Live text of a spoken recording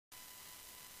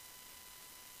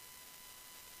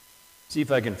See if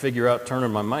I can figure out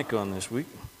turning my mic on this week.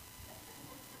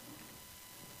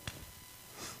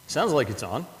 Sounds like it's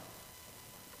on.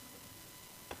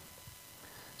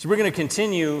 So we're going to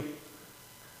continue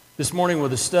this morning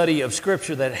with a study of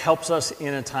Scripture that helps us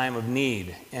in a time of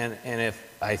need. And if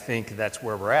I think that's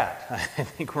where we're at. I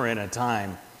think we're in a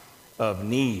time of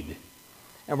need.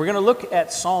 And we're going to look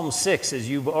at Psalm 6, as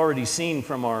you've already seen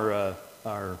from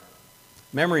our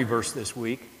memory verse this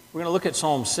week. We're going to look at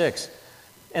Psalm 6.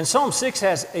 And Psalm 6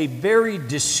 has a very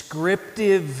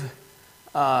descriptive,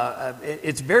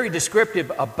 it's very descriptive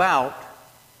about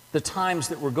the times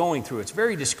that we're going through. It's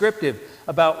very descriptive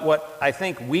about what I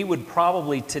think we would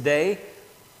probably today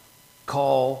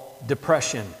call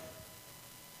depression.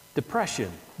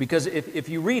 Depression. Because if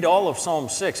you read all of Psalm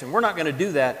 6, and we're not going to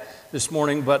do that this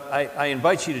morning, but I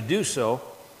invite you to do so.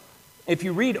 If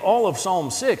you read all of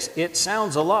Psalm 6, it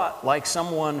sounds a lot like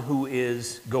someone who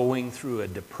is going through a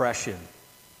depression.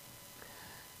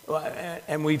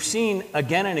 And we've seen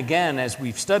again and again as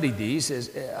we've studied these,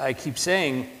 as I keep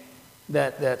saying,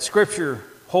 that Scripture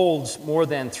holds more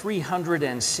than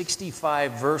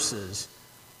 365 verses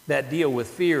that deal with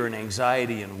fear and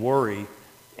anxiety and worry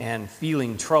and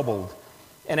feeling troubled.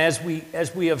 And as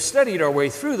we have studied our way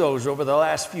through those over the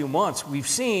last few months, we've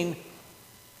seen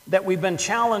that we've been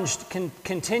challenged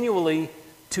continually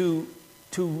to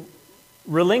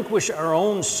relinquish our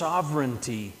own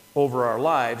sovereignty over our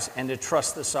lives and to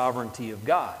trust the sovereignty of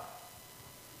God.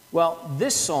 Well,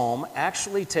 this psalm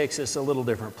actually takes us a little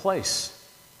different place.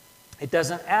 It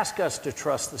doesn't ask us to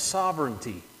trust the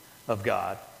sovereignty of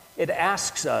God. It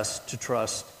asks us to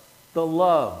trust the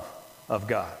love of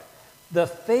God, the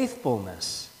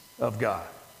faithfulness of God.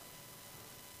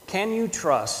 Can you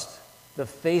trust the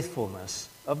faithfulness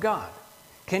of God?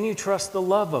 Can you trust the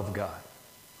love of God?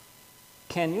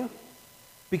 Can you?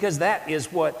 Because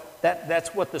that's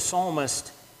what the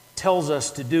psalmist tells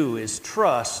us to do, is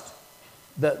trust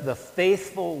the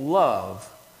faithful love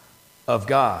of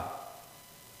God.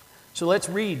 So let's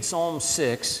read Psalm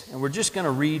 6, and we're just going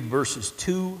to read verses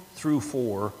 2 through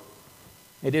 4.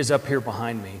 It is up here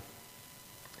behind me.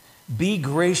 Be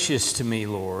gracious to me,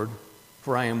 Lord,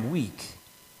 for I am weak.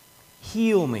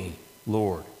 Heal me,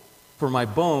 Lord, for my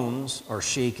bones are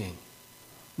shaking.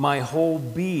 My whole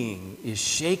being is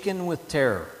shaken with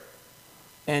terror.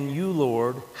 And you,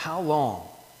 Lord, how long?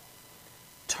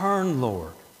 Turn,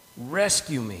 Lord,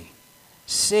 rescue me,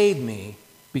 save me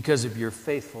because of your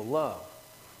faithful love.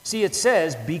 See, it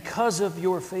says, because of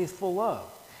your faithful love.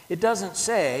 It doesn't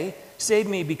say, save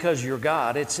me because you're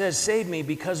God. It says, save me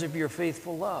because of your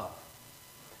faithful love.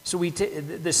 So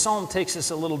the psalm takes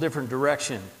us a little different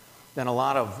direction than a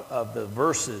lot of the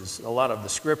verses, a lot of the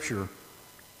Scripture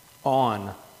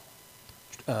on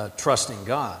trusting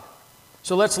God.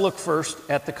 So let's look first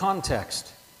at the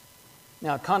context.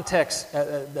 Now,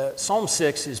 the Psalm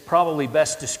 6 is probably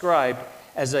best described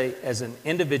as an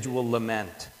individual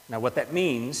lament. Now, what that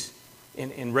means,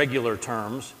 in regular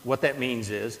terms, what that means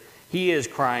is he is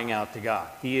crying out to God.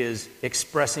 He is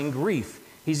expressing grief.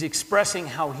 He's expressing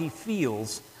how he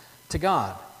feels to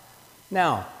God.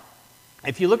 Now,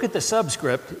 if you look at the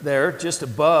subscript there, just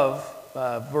above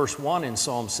verse 1 in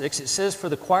Psalm 6, it says, for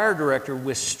the choir director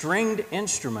with stringed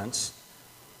instruments,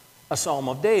 a psalm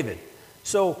of David.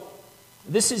 So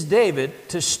this is David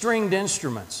to stringed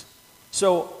instruments.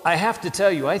 So I have to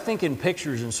tell you, I think in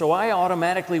pictures, and so I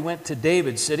automatically went to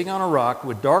David sitting on a rock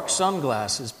with dark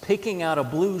sunglasses picking out a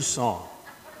blues song.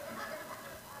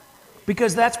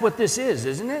 Because that's what this is,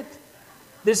 isn't it?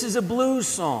 This is a blues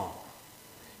song.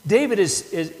 David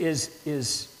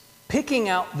is picking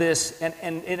out this,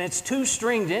 and it's two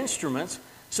stringed instruments,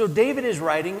 so David is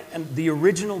writing the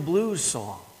original blues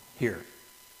song here.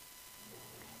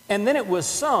 And then it was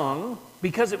sung,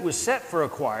 because it was set for a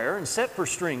choir and set for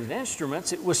stringed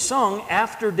instruments, it was sung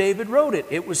after David wrote it.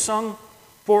 It was sung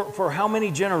for how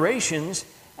many generations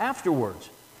afterwards.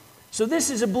 So this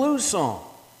is a blues song.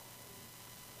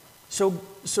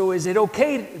 So is it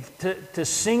okay to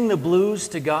sing the blues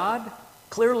to God?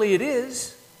 Clearly it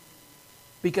is,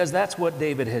 because that's what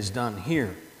David has done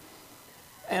here.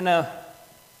 And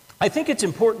I think it's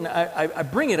important, I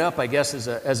bring it up, I guess,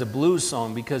 as a blues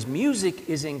song because music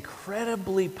is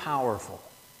incredibly powerful.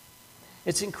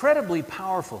 It's incredibly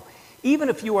powerful. Even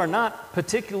if you are not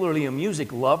particularly a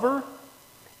music lover,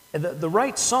 the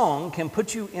right song can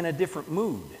put you in a different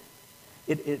mood.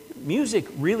 Music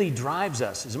really drives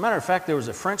us. As a matter of fact, there was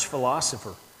a French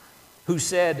philosopher who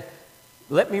said,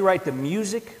 let me write the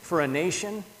music for a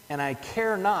nation, and I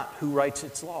care not who writes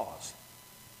its laws.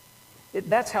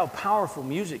 That's how powerful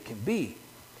music can be.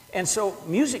 And so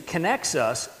music connects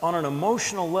us on an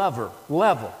emotional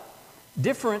level.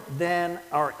 different than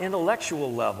our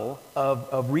intellectual level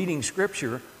of reading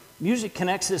Scripture. Music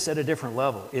connects us at a different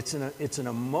level. It's an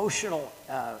emotional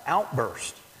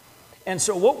outburst. And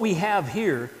so what we have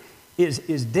here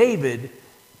is David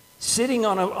sitting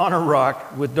on a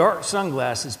rock with dark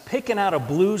sunglasses, picking out a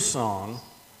blues song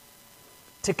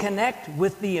to connect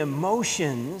with the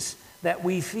emotions that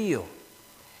we feel.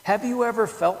 Have you ever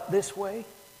felt this way?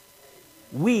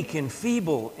 Weak and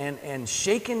feeble and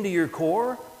shaken to your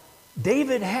core?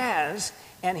 David has,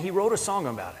 and he wrote a song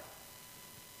about it.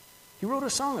 He wrote a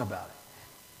song about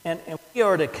it. And we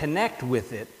are to connect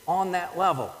with it on that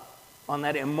level, on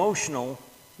that emotional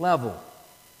level.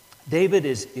 David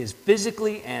is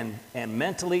physically and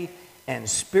mentally and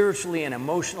spiritually and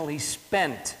emotionally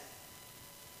spent.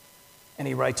 And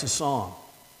he writes a song.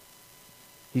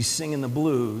 He's singing the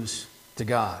blues to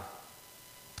God.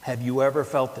 Have you ever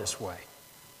felt this way?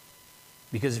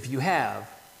 Because if you have,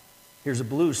 here's a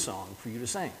blues song for you to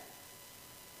sing.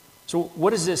 So what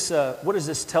does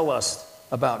this tell us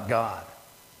about God?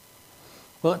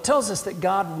 Well, it tells us that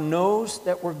God knows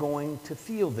that we're going to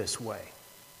feel this way.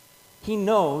 He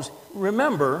knows.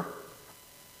 Remember,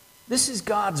 this is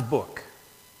God's book.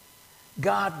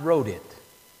 God wrote it.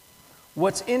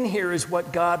 What's in here is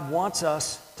what God wants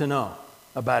us to know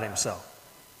about himself.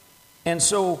 And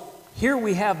so here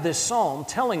we have this psalm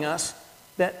telling us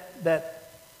that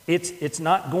it's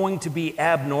not going to be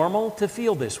abnormal to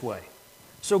feel this way.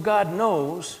 So God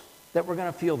knows that we're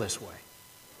going to feel this way.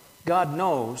 God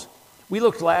knows. We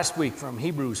looked last week from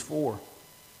Hebrews 4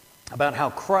 about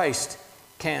how Christ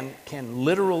can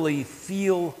literally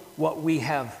feel what we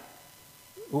have.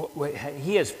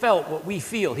 He has felt what we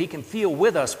feel. He can feel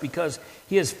with us because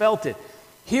he has felt it.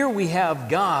 Here we have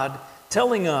God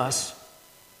telling us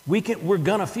we're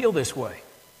going to feel this way.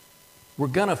 We're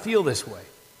going to feel this way.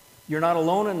 You're not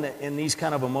alone in these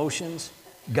kind of emotions.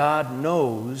 God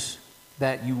knows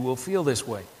that you will feel this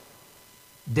way.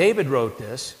 David wrote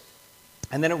this,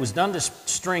 and then it was done to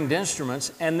stringed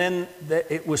instruments, and then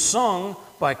it was sung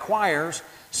by choirs.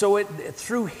 So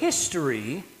through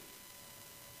history,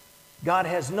 God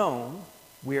has known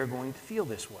we are going to feel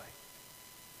this way.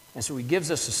 And so he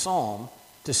gives us a psalm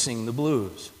to sing the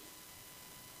blues.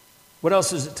 What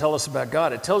else does it tell us about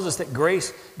God? It tells us that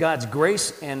God's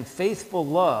grace and faithful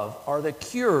love are the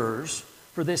cures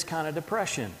for this kind of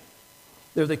depression.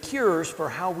 They're the cures for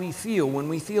how we feel when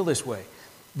we feel this way.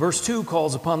 Verse 2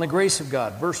 calls upon the grace of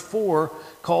God. Verse 4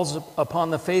 calls upon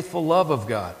the faithful love of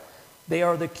God. They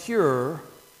are the cure for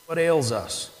what ails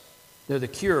us. They're the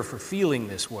cure for feeling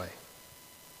this way.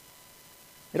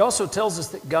 It also tells us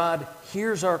that God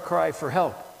hears our cry for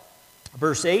help.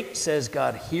 Verse 8 says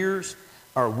God hears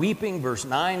our weeping. Verse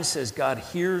 9 says God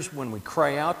hears when we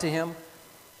cry out to him,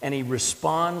 and he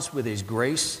responds with his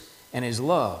grace and his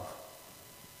love.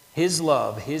 His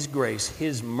love, his grace,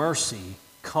 his mercy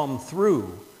come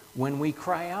through when we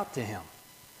cry out to him,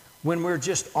 when we're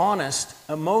just honest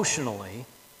emotionally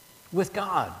with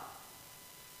God.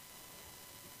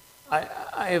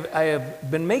 I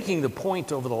have been making the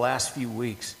point over the last few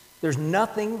weeks. There's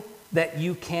nothing that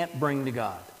you can't bring to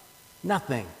God.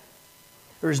 Nothing.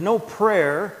 There's no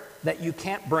prayer that you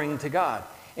can't bring to God.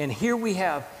 And here we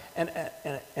have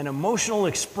an emotional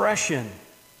expression.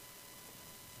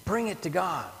 Bring it to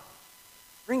God.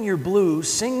 Bring your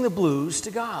blues, sing the blues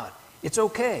to God. It's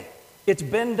okay. It's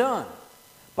been done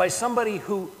by somebody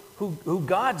who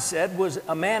God said was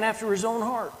a man after his own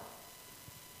heart.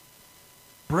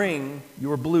 Bring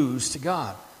your blues to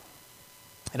God.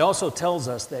 It also tells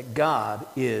us that God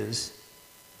is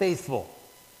faithful.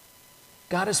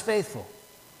 God is faithful.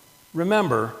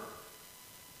 Remember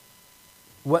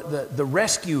what the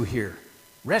rescue here.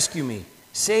 Rescue me,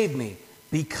 save me,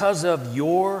 because of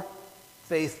your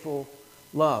faithful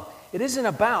love. It isn't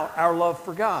about our love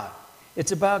for God.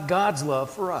 It's about God's love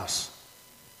for us.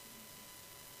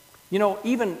 You know,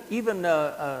 even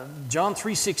John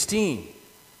 3:16,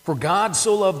 for God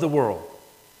so loved the world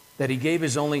that he gave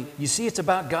his only. You see, it's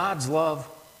about God's love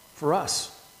for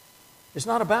us. It's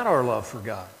not about our love for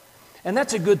God. And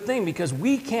that's a good thing because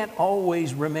we can't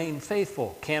always remain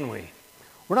faithful, can we?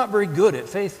 We're not very good at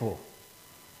faithful.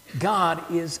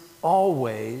 God is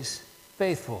always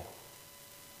faithful.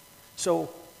 So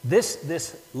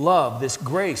this love, this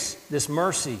grace, this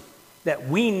mercy that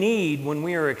we need when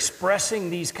we are expressing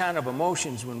these kind of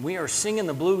emotions, when we are singing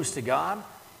the blues to God,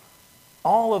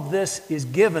 all of this is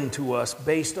given to us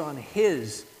based on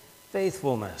his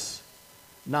faithfulness,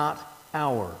 not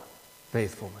our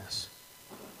faithfulness.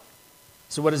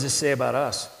 So what does this say about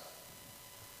us?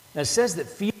 Now, it says that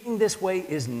feeling this way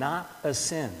is not a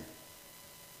sin.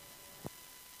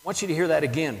 I want you to hear that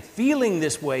again. Feeling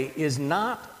this way is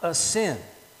not a sin.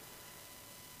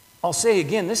 I'll say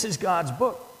again, this is God's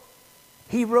book.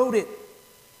 He wrote it.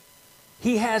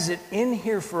 He has it in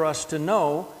here for us to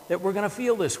know that we're going to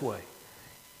feel this way.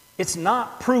 It's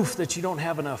not proof that you don't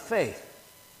have enough faith.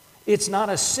 It's not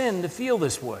a sin to feel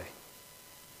this way.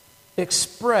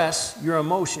 Express your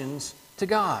emotions to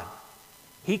God.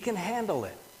 He can handle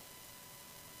it.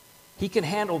 He can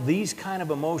handle these kind of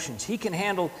emotions. He can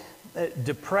handle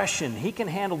depression. He can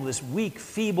handle this weak,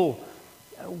 feeble,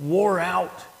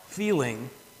 wore-out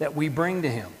feeling that we bring to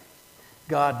Him.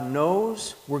 God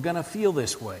knows we're going to feel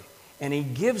this way, and He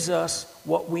gives us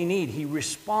what we need. He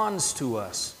responds to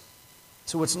us.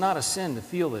 So it's not a sin to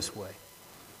feel this way.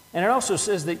 And it also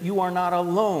says that you are not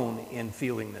alone in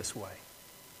feeling this way.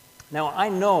 Now, I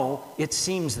know it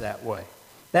seems that way.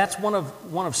 That's one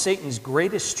of Satan's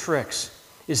greatest tricks,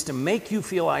 is to make you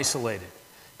feel isolated,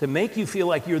 to make you feel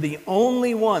like you're the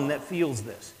only one that feels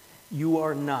this. You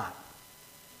are not.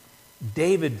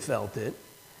 David felt it.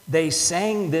 They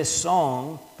sang this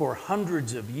song for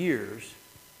hundreds of years,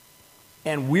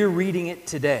 and we're reading it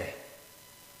today.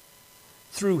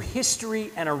 Through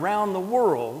history and around the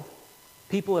world,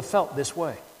 people have felt this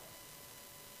way.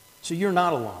 So you're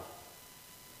not alone.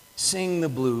 Sing the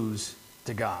blues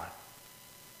to God.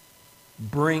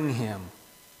 Bring Him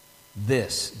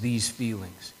these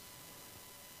feelings.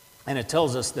 And it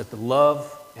tells us that the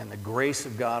love and the grace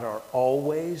of God are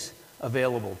always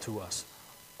available to us.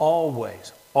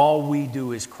 Always. All we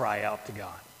do is cry out to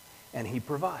God. And He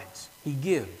provides. He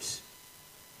gives.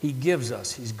 He gives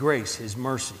us His grace, His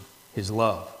mercy, His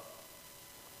love.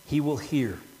 He will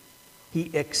hear.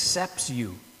 He accepts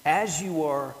you as you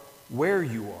are, where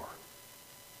you are.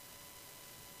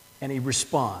 And He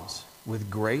responds with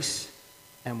grace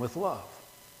and with love.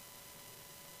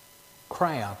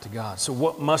 Cry out to God. So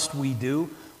what must we do?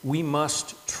 We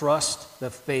must trust the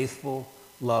faithful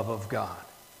love of God.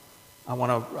 I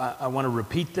want to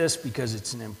repeat this because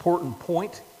it's an important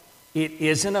point. It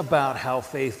isn't about how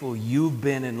faithful you've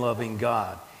been in loving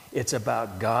God. It's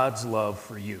about God's love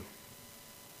for you.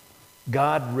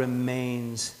 God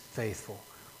remains faithful.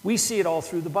 We see it all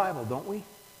through the Bible, don't we?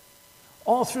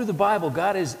 All through the Bible,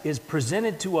 God is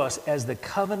presented to us as the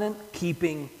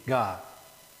covenant-keeping God.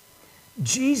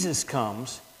 Jesus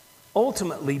comes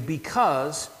ultimately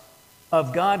because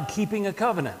of God keeping a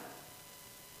covenant.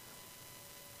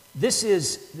 This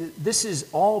is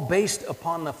all based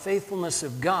upon the faithfulness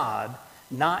of God,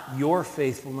 not your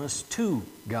faithfulness to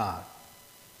God.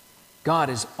 God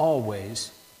is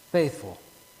always faithful.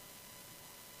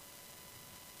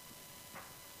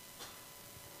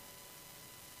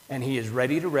 And He is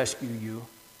ready to rescue you.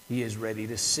 He is ready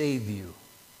to save you.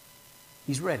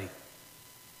 He's ready.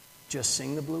 Just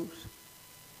sing the blues.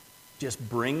 Just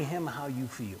bring Him how you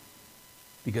feel,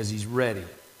 because He's ready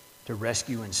to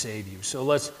rescue and save you. So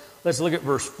let's look at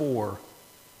verse 4,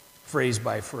 phrase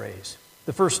by phrase.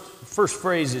 The first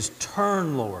phrase is,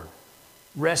 turn, Lord,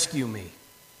 rescue me.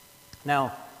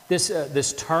 Now,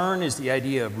 this turn is the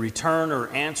idea of return or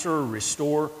answer or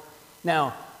restore.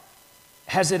 Now,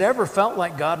 has it ever felt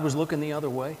like God was looking the other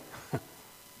way?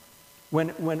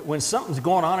 When something's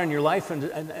going on in your life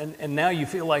and now you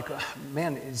feel like,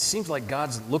 man, it seems like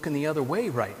God's looking the other way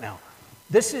right now.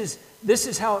 This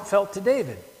is how it felt to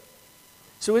David.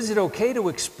 So is it okay to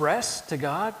express to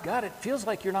God, God, it feels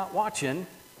like you're not watching?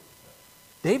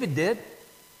 David did.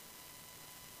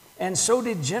 And so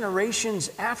did generations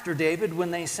after David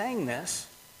when they sang this.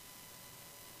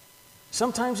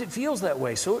 Sometimes it feels that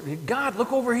way. So, God,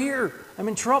 look over here. I'm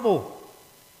in trouble.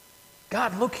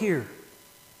 God, look here.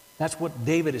 That's what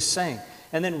David is saying.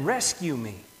 And then rescue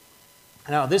me.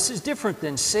 Now, this is different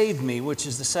than save me, which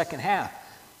is the second half.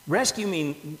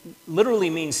 Rescue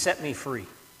literally means set me free.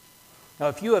 Now,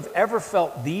 if you have ever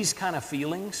felt these kind of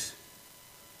feelings,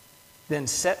 then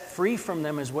set free from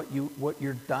them is what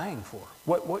you're dying for.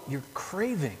 What you're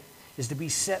craving is to be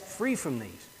set free from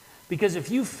these. Because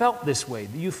if you felt this way,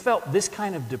 you felt this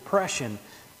kind of depression,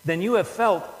 then you have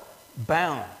felt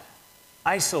bound,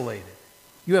 isolated.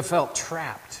 You have felt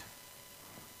trapped.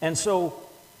 And so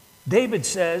David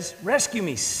says, rescue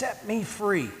me, set me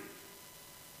free.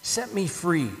 Set me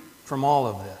free from all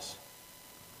of this.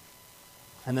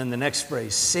 And then the next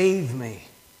phrase, save me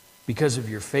because of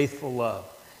your faithful love.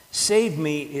 Save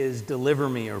me is deliver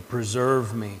me or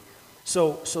preserve me.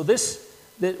 So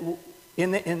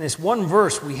in this one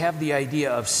verse, we have the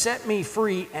idea of set me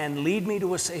free and lead me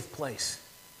to a safe place.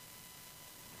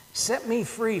 Set me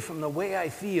free from the way I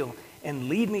feel and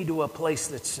lead me to a place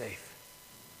that's safe.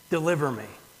 Deliver me.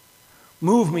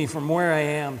 Move me from where I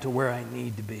am to where I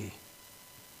need to be.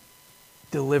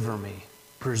 Deliver me.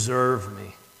 Preserve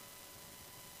me.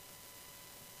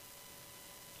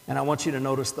 And I want you to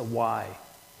notice the why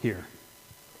here.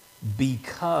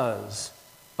 Because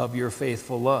of your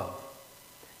faithful love.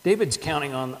 David's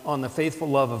counting on the faithful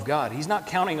love of God. He's not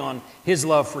counting on his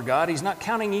love for God. He's not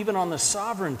counting even on the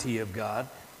sovereignty of God.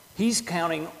 He's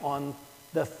counting on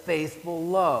the faithful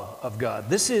love of God.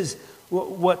 This is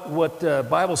what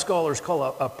Bible scholars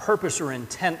call a purpose or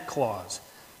intent clause.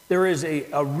 There is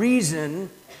a reason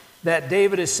that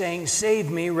David is saying, save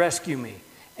me, rescue me.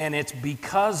 And it's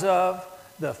because of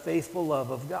the faithful love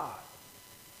of God.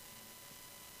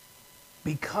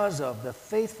 Because of the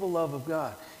faithful love of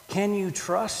God. Can you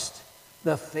trust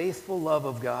the faithful love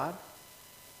of God?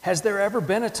 Has there ever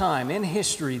been a time in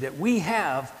history that we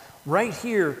have right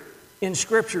here in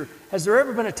Scripture, has there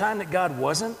ever been a time that God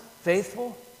wasn't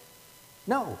faithful?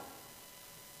 No.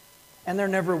 And there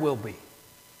never will be.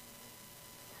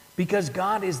 Because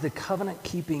God is the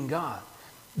covenant-keeping God.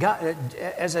 God,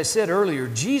 as I said earlier,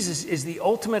 Jesus is the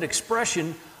ultimate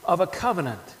expression of a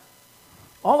covenant.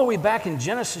 All the way back in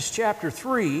Genesis chapter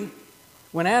 3,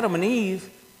 when Adam and Eve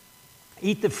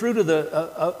eat the fruit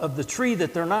of the tree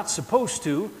that they're not supposed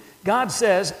to, God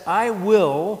says, I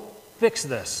will fix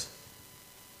this.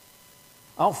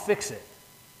 I'll fix it.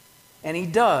 And He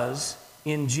does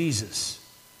in Jesus.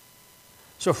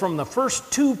 So from the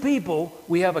first two people,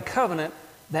 we have a covenant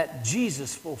that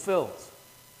Jesus fulfills.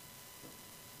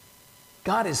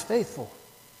 God is faithful.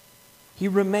 He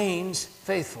remains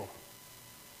faithful.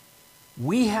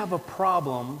 We have a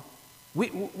problem.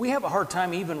 We have a hard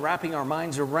time even wrapping our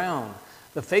minds around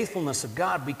the faithfulness of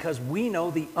God because we know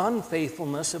the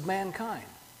unfaithfulness of mankind.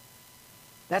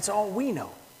 That's all we know.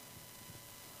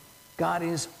 God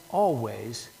is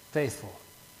always faithful.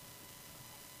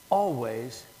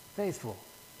 Always faithful.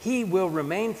 He will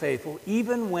remain faithful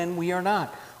even when we are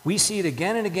not. We see it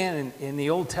again and again in the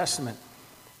Old Testament.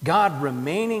 God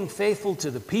remaining faithful to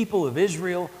the people of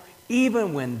Israel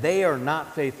even when they are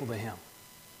not faithful to Him.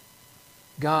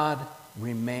 God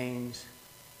remains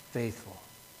faithful.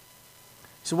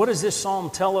 So what does this psalm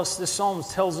tell us? This psalm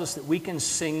tells us that we can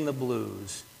sing the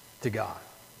blues to God.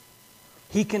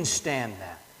 He can stand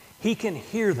that. He can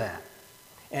hear that.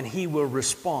 And He will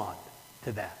respond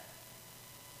to that.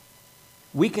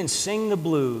 We can sing the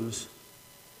blues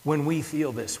when we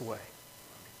feel this way.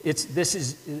 This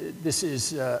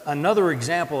is another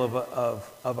example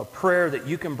of a prayer that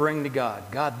you can bring to God.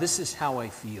 God, this is how I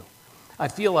feel. I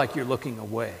feel like You're looking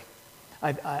away.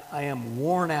 I am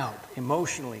worn out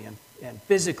emotionally and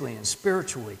physically and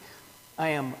spiritually. I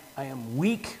am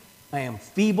weak. I am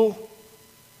feeble.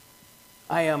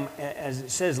 I am, as it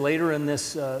says later in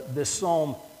this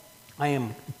psalm, I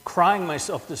am crying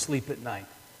myself to sleep at night.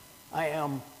 I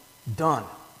am done,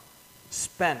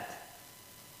 spent.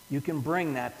 You can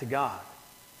bring that to God.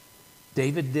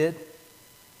 David did.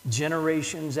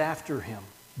 Generations after him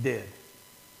did.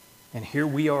 And here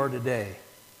we are today,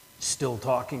 still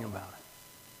talking about it.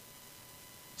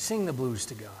 Sing the blues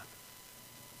to God.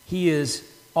 He is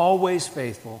always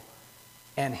faithful,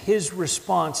 and His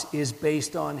response is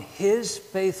based on His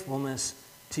faithfulness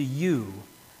to you,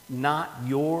 not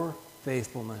your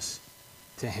faithfulness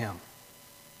to Him.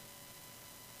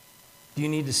 Do you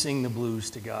need to sing the blues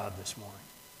to God this morning?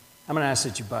 I'm going to ask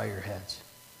that you bow your heads.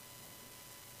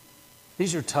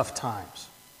 These are tough times.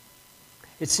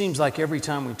 It seems like every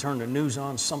time we turn the news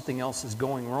on, something else is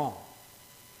going wrong.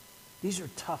 These are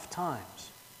tough times.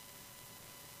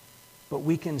 But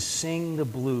we can sing the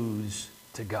blues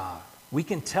to God. We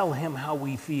can tell Him how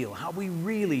we feel, how we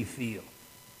really feel.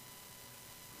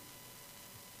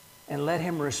 And let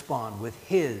Him respond with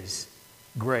His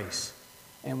grace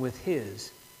and with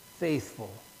His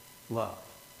faithful love.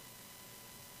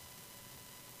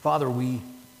 Father, we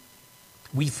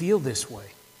feel this way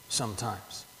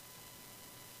sometimes.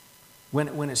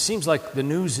 When it seems like the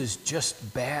news is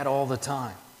just bad all the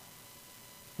time,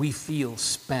 we feel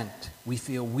spent. We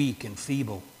feel weak and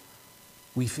feeble.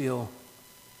 We feel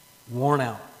worn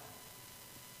out.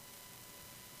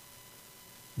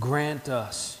 Grant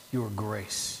us Your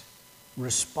grace.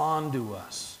 Respond to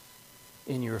us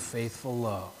in Your faithful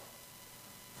love,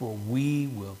 for we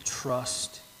will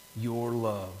trust Your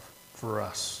love for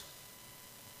us.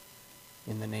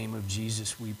 In the name of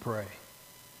Jesus we pray.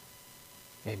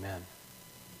 Amen.